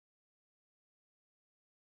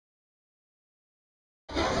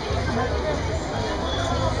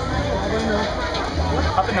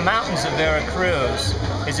in the mountains of Veracruz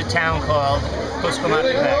is a town called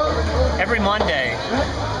Coscomatepec. Every Monday,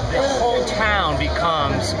 the whole town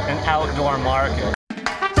becomes an outdoor market.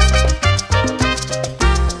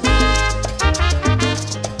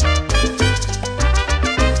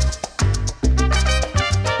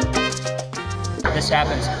 This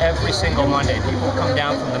happens every single Monday. People come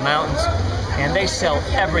down from the mountains and they sell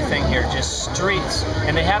everything here, just streets.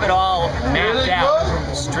 And they have it all mapped out.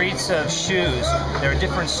 Streets of shoes. There are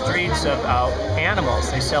different streets of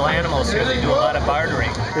animals. They sell animals here. They do a lot of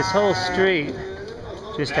bartering. This whole street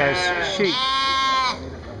just has sheep.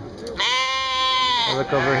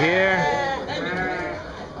 Look over here.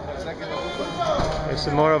 There's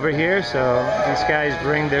some more over here. So these guys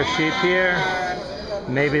bring their sheep here.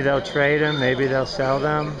 Maybe they'll trade them, maybe they'll sell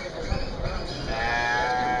them.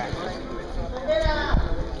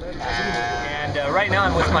 And right now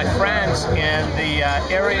I'm with my friends in the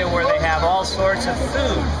area where they have all sorts of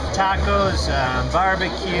food. Tacos,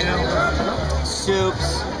 barbecue,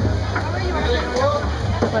 soups.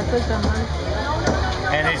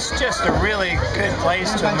 And it's just a really good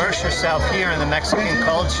place to immerse yourself here in the Mexican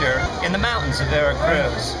culture in the mountains of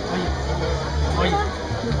Veracruz.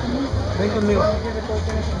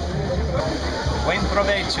 Buen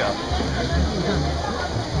provecho.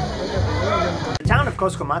 The town of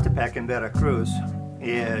Coscomatepec in Veracruz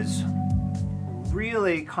is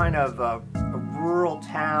really kind of a rural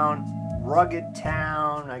town, rugged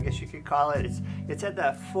town, I guess you could call it. It's at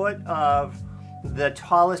the foot of the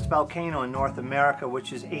tallest volcano in North America,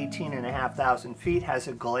 which is 18,500 feet, has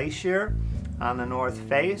a glacier on the north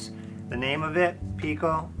face. The name of it,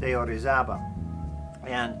 Pico de Orizaba.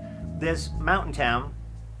 And this mountain town,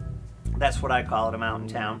 that's what I call it, a mountain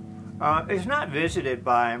town, is not visited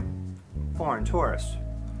by foreign tourists.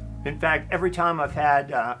 In fact, every time I've had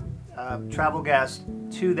travel guests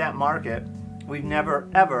to that market, we've never,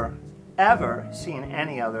 ever seen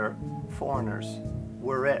any other foreigners.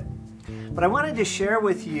 We're it. But I wanted to share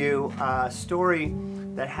with you a story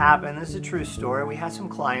that happened. This is a true story. We had some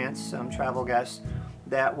clients, some travel guests,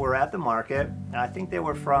 that were at the market. I think they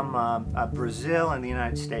were from Brazil and the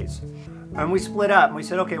United States. And we split up and we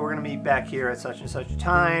said, okay, we're gonna meet back here at such and such a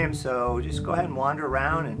time, so just go ahead and wander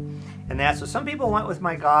around and that. So some people went with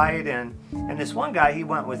my guide and this one guy, he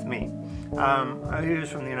went with me. He was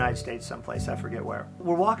from the United States someplace, I forget where.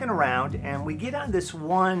 We're walking around and we get on this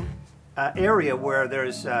one area where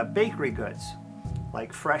there's bakery goods,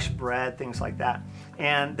 like fresh bread, things like that.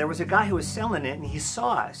 And there was a guy who was selling it and he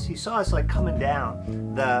saw us. He saw us like coming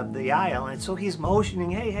down the aisle, and so he's motioning,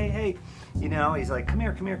 hey, hey, hey. You know, he's like, come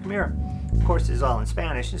here, come here, come here. Of course, it's all in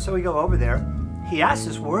Spanish. And so we go over there. He asked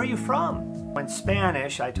us, where are you from? In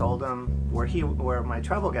Spanish, I told him where my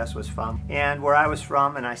travel guest was from and where I was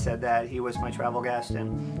from, and I said that he was my travel guest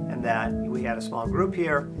and that we had a small group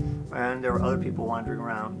here and there were other people wandering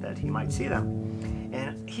around that he might see them.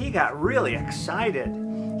 And he got really excited.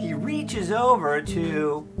 He reaches over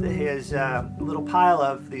to his little pile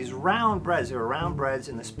of these round breads. There were round breads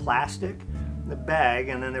in this plastic bag,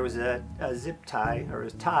 and then there was a zip tie, or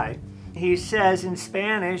a tie. He says in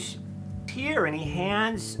Spanish, here, and he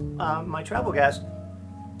hands my travel guest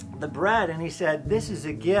the bread, and he said, this is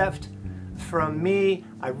a gift from me.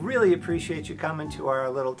 I really appreciate you coming to our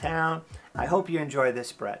little town. I hope you enjoy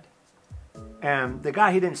this bread. And the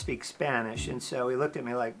guy, he didn't speak Spanish, and so he looked at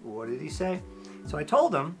me like, what did he say? So I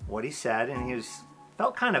told him what he said, and he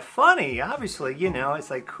felt kind of funny, obviously, you know, it's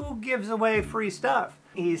like, who gives away free stuff?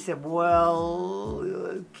 He said,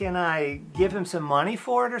 well, can I give him some money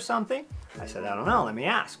for it or something? I said, I don't know, let me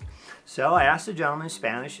ask. So I asked the gentleman in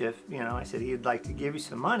Spanish if, you know, I said he'd like to give you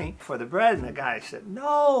some money for the bread, and the guy said,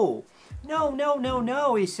 no, no, no, no,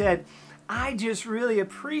 no. He said, I just really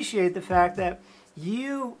appreciate the fact that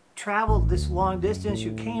you traveled this long distance,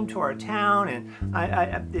 you came to our town,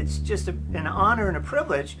 and it's just an honor and a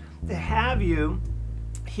privilege to have you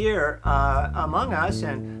here among us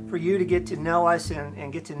and for you to get to know us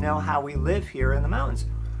and get to know how we live here in the mountains.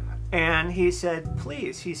 And he said,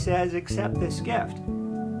 please, he says, accept this gift.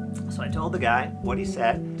 So I told the guy what he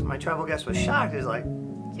said. My travel guest was shocked. He was like,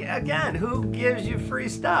 yeah, again, who gives you free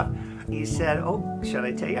stuff? He said, oh, should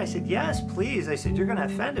I take it? I said, yes, please. I said, you're going to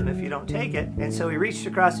offend him if you don't take it. And so he reached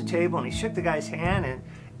across the table and he shook the guy's hand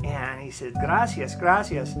and he said, gracias,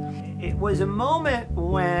 gracias. It was a moment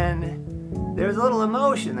when there's a little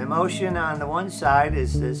emotion. The emotion on the one side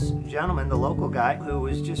is this gentleman, the local guy, who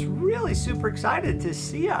was just really super excited to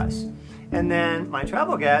see us. And then my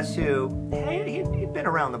travel guest who, hey, he'd been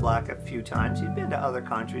around the block a few times. He'd been to other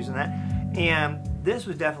countries and that. And this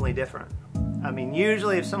was definitely different. I mean,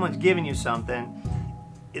 usually if someone's giving you something,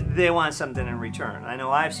 they want something in return. I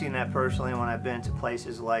know I've seen that personally when I've been to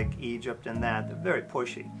places like Egypt and that. They're very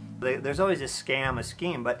pushy. There's always a scam, a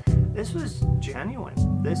scheme, but this was genuine.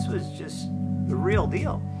 This was just the real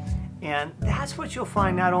deal. And that's what you'll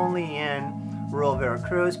find not only in rural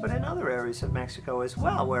Veracruz, but in other areas of Mexico as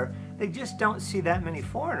well, where they just don't see that many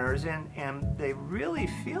foreigners, and they really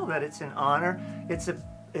feel that it's an honor. It's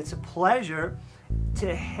a pleasure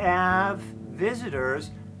to have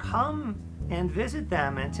visitors come and visit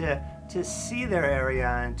them and to see their area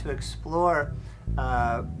and to explore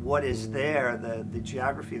what is there, the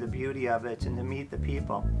geography, the beauty of it, and to meet the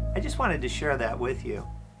people. I just wanted to share that with you.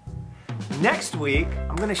 Next week,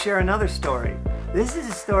 I'm going to share another story. This is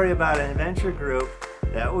a story about an adventure group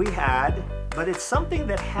that we had, but it's something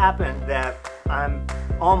that happened that I'm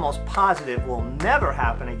almost positive will never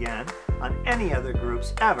happen again on any other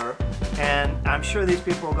groups ever. And I'm sure these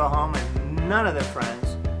people will go home and none of their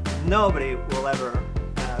friends, nobody will ever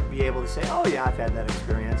be able to say, oh yeah, I've had that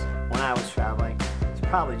experience when I was traveling. It's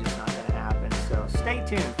probably just not going to happen. So stay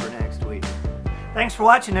tuned for next week. Thanks for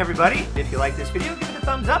watching, everybody. If you like this video, give it a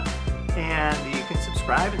thumbs up, and you can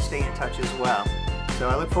subscribe and stay in touch as well. So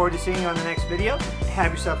I look forward to seeing you on the next video.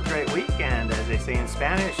 Have yourself a great week, and as they say in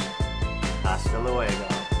Spanish, hasta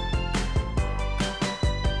luego.